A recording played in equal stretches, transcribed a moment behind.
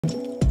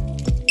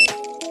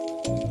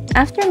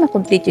After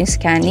makomplete yung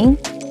scanning,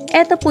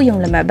 eto po yung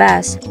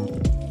lumabas.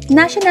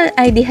 National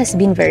ID has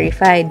been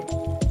verified.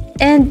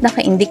 And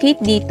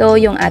naka-indicate dito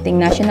yung ating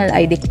National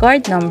ID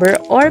card number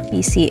or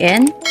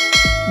PCN,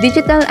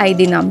 digital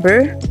ID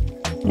number,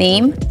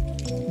 name,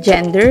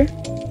 gender,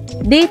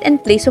 date and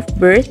place of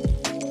birth,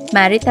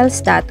 marital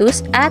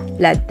status, at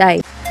blood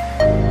type.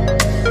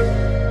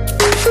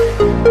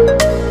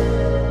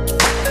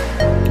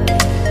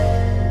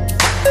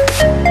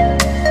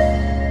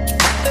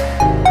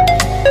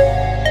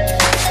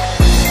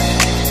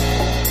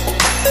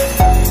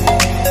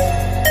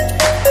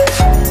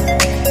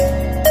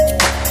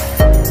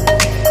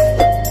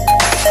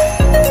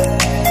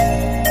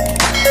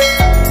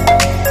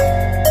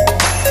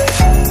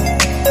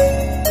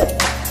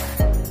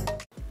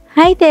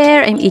 Hi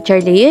there! I'm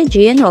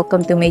Leah and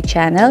welcome to my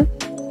channel.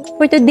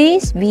 For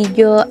today's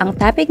video, ang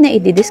topic na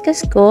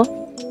i-discuss ko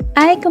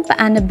ay kung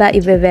paano ba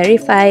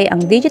i-verify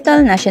ang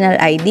Digital National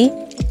ID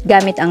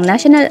gamit ang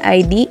National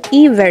ID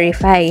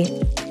eVERIFY.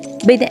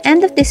 By the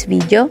end of this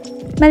video,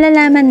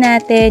 malalaman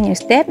natin yung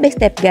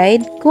step-by-step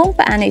guide kung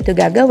paano ito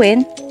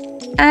gagawin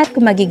at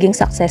kung magiging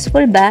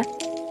successful ba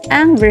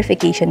ang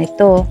verification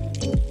nito.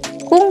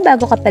 Kung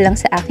bago ka pa lang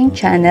sa aking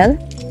channel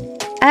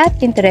at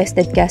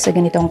interested ka sa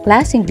ganitong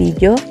klaseng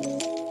video,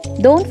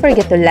 don't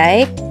forget to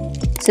like,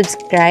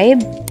 subscribe,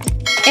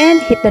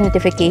 and hit the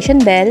notification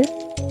bell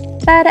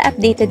para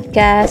updated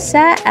ka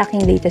sa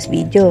aking latest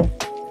video.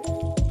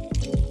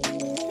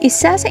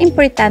 Isa sa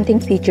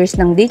importanteng features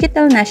ng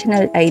Digital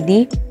National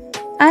ID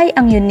ay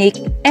ang unique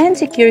and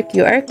secure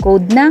QR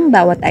code ng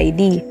bawat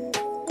ID.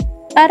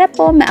 Para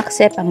po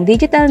ma-accept ang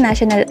Digital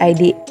National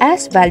ID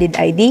as valid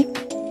ID,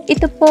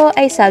 ito po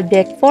ay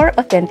subject for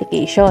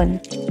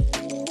authentication.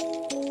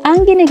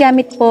 Ang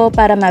ginagamit po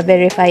para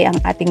ma-verify ang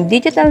ating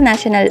Digital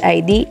National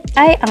ID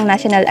ay ang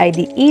National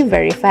ID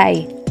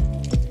eVERIFY.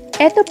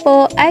 Ito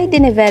po ay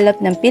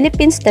dinevelop ng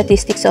Philippine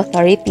Statistics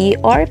Authority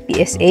or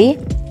PSA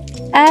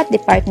at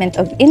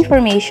Department of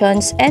Information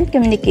and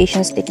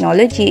Communications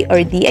Technology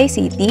or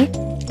DICT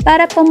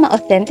para po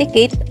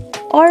ma-authenticate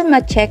or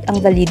ma-check ang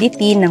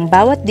validity ng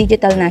bawat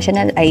Digital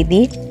National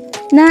ID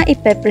na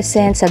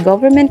ipepresent sa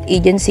government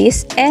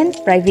agencies and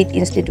private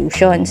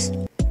institutions.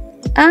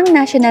 Ang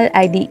National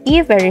ID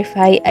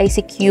eVERIFY ay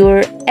secure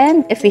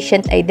and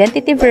efficient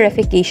identity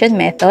verification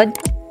method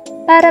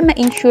para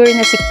ma-ensure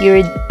na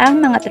secured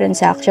ang mga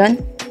transaction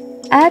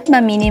at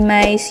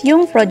ma-minimize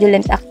yung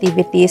fraudulent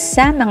activities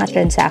sa mga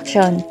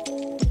transaction.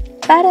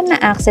 Para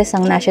ma-access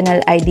ang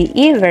National ID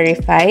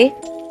eVERIFY,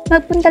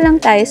 magpunta lang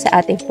tayo sa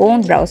ating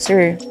phone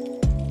browser.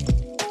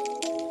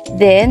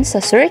 Then, sa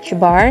search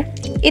bar,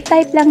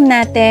 i-type lang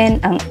natin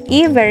ang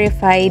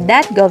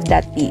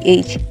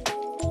everify.gov.ph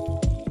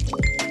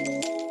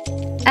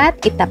at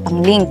itap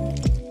ang link.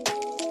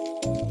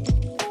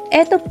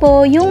 Ito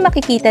po yung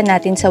makikita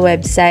natin sa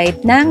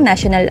website ng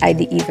National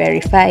ID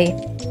eVERIFY.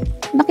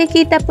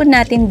 Makikita po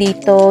natin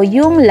dito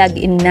yung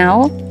login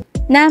now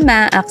na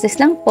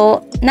ma-access lang po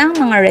ng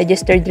mga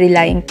registered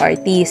relying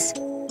parties.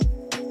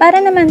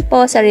 Para naman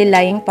po sa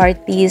relying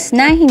parties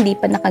na hindi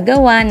pa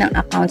nakagawa ng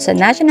account sa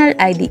National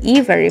ID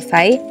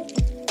eVERIFY,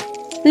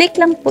 click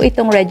lang po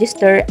itong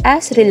register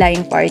as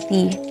relying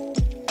party.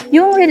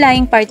 Yung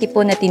relying party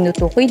po na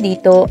tinutukoy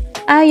dito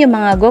ay yung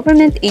mga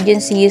government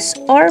agencies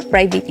or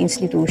private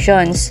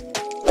institutions.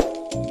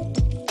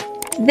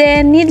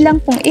 Then, need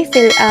lang pong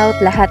i-fill out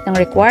lahat ng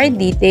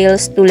required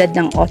details tulad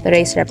ng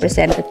authorized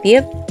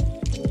representative,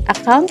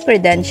 account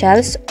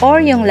credentials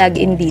or yung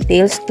login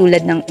details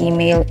tulad ng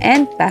email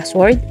and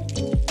password,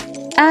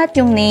 at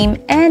yung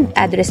name and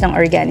address ng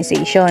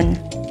organization.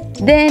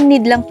 Then,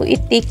 need lang po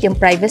i-tick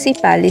yung privacy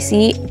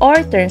policy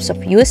or terms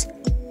of use,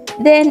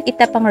 then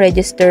itap ang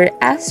register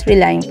as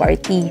relying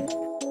party.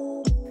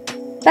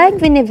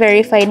 Pag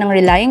vini-verify ng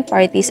relying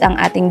parties ang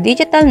ating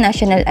Digital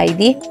National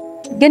ID,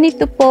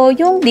 ganito po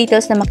yung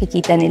details na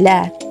makikita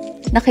nila.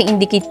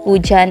 Naka-indicate po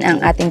dyan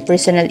ang ating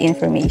personal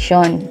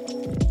information.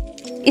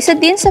 Isa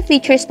din sa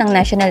features ng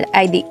National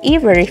ID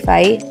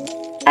eVERIFY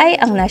ay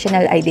ang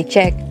National ID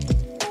Check.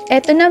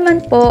 Ito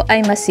naman po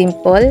ay mas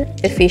simple,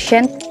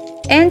 efficient,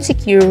 and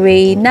secure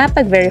way na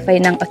pag-verify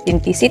ng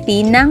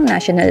authenticity ng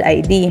National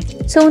ID.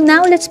 So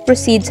now let's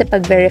proceed sa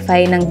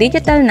pag-verify ng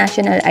Digital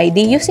National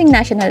ID using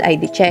National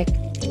ID Check.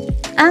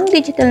 Ang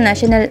Digital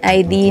National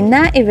ID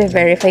na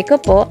i-verify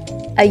ko po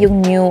ay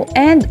yung new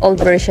and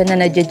old version na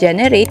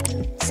na-generate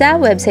sa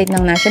website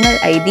ng National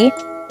ID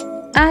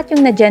at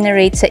yung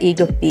na-generate sa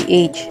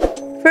eGov.ph.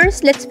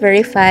 First, let's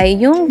verify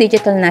yung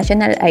Digital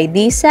National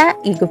ID sa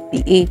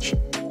eGov.ph.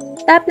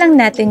 Tap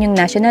lang natin yung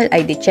National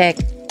ID Check.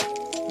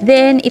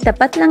 Then,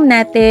 itapat lang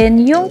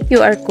natin yung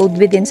QR code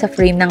within sa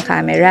frame ng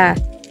camera.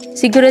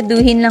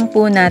 Siguraduhin lang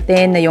po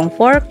natin na yung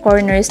 4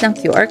 corners ng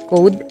QR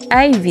code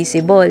ay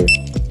visible.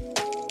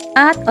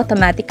 At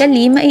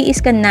automatically,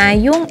 mai-scan na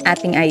yung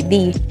ating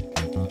ID.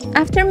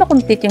 After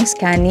makomplete yung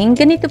scanning,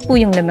 ganito po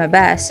yung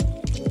lumabas.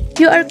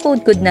 QR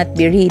code could not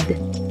be read.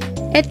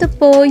 Ito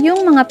po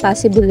yung mga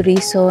possible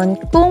reason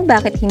kung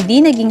bakit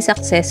hindi naging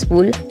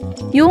successful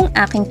yung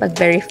aking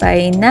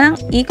pag-verify ng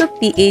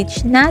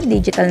EcoPH na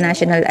Digital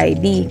National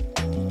ID.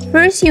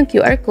 First, yung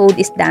QR code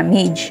is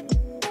damaged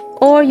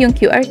or yung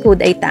QR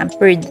code ay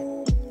tampered.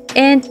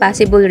 And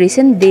possible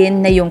reason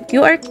din na yung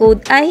QR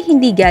code ay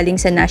hindi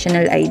galing sa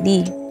national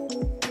ID.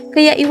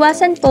 Kaya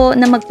iwasan po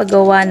na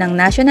magpagawa ng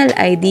national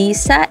ID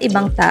sa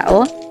ibang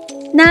tao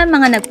na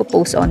mga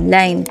nagpo-post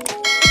online.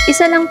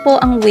 Isa lang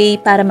po ang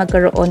way para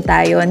magkaroon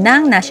tayo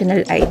ng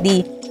national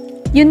ID.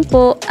 Yun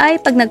po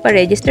ay pag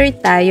nagpa-register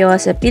tayo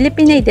sa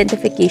Philippine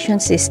Identification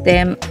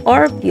System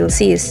or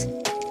PILSYS.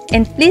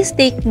 And please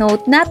take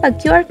note na pag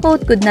QR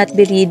code could not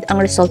be read ang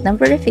result ng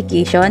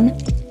verification,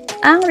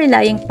 ang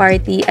relying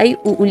party ay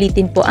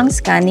uulitin po ang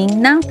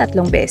scanning ng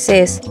 3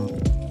 beses.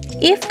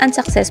 If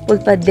unsuccessful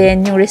pa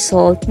din yung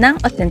result ng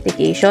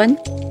authentication,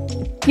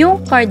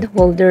 yung card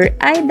holder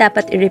ay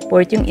dapat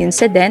i-report yung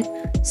incident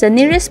sa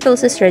nearest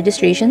PILSYS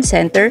Registration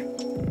Center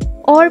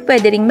or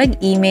pwede ring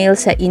mag-email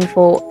sa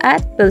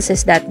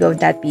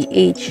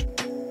info@pilsys.gov.ph.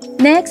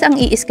 Next, ang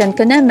i-scan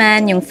ko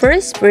naman yung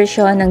first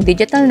version ng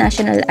Digital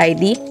National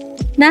ID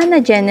na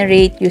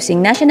na-generate using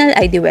National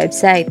ID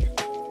website.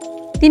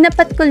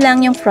 Tinapat ko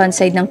lang yung front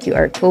side ng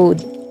QR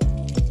code.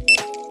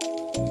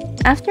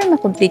 After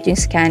makomplete yung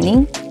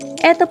scanning,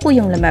 eto po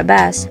yung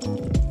lumabas.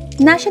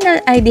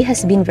 National ID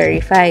has been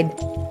verified.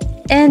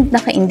 And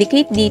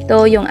naka-indicate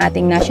dito yung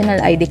ating National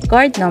ID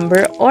card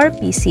number or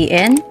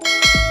PCN,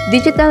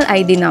 digital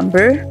ID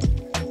number,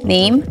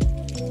 name,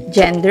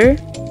 gender,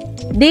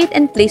 date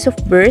and place of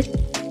birth,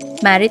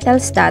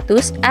 marital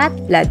status, at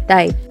blood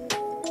type.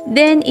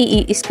 Then,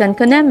 i-scan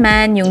ko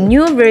naman yung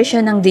new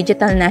version ng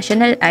Digital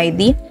National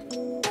ID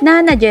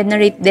na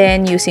na-generate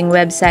din using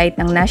website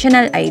ng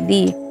National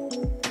ID.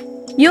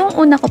 Yung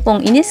una ko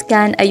pong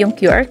in-scan ay yung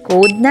QR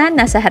code na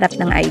nasa harap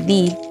ng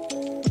ID.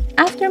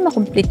 After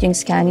makomplete yung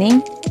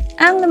scanning,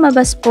 ang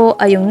lumabas po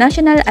ay yung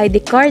National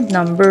ID card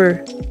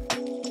number.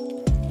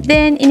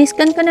 Then,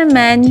 in-scan ko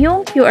naman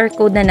yung QR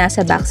code na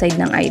nasa backside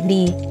ng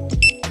ID.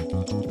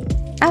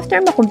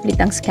 After makomplete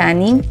ang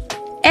scanning,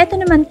 eto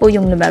naman po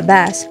yung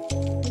lumabas.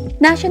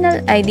 National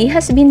ID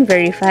has been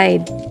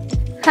verified.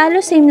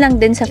 Halos same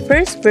lang din sa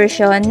first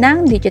version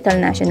ng Digital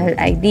National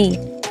ID.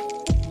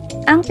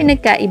 Ang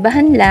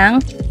pinagkaibahan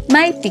lang,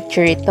 may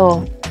picture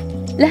ito.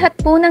 Lahat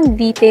po ng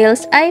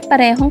details ay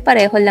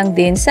parehong-pareho lang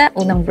din sa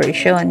unang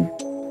version.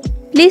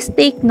 Please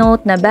take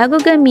note na bago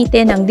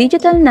gamitin ang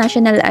Digital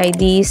National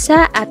ID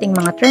sa ating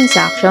mga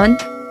transaction,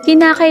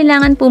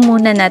 kinakailangan po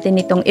muna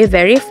natin itong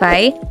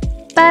i-verify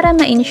para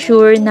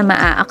ma-ensure na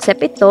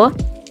maa-accept ito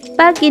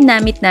pag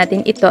ginamit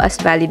natin ito as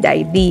valid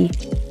ID.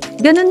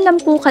 Ganun lang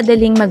po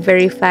kadaling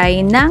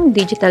mag-verify ng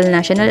Digital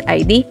National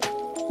ID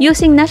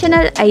using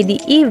National ID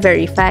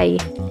eVERIFY.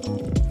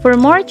 For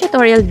more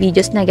tutorial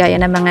videos na gaya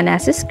ng mga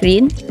nasa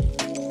screen,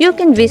 you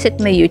can visit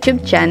my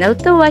YouTube channel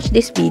to watch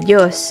these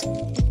videos.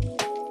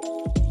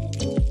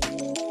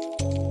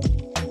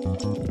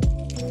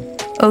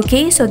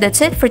 Okay, so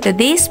that's it for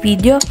today's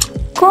video.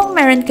 Kung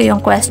meron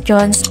kayong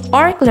questions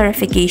or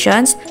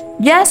clarifications,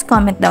 just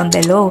comment down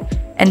below.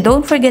 And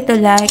don't forget to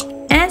like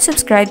and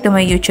subscribe to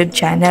my YouTube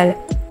channel.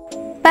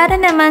 Para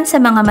naman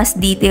sa mga mas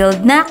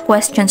detailed na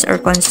questions or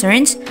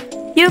concerns,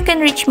 you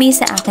can reach me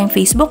sa aking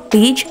Facebook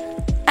page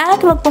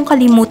at huwag pong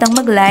kalimutang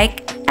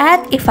mag-like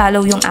at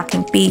i-follow yung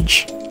aking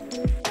page.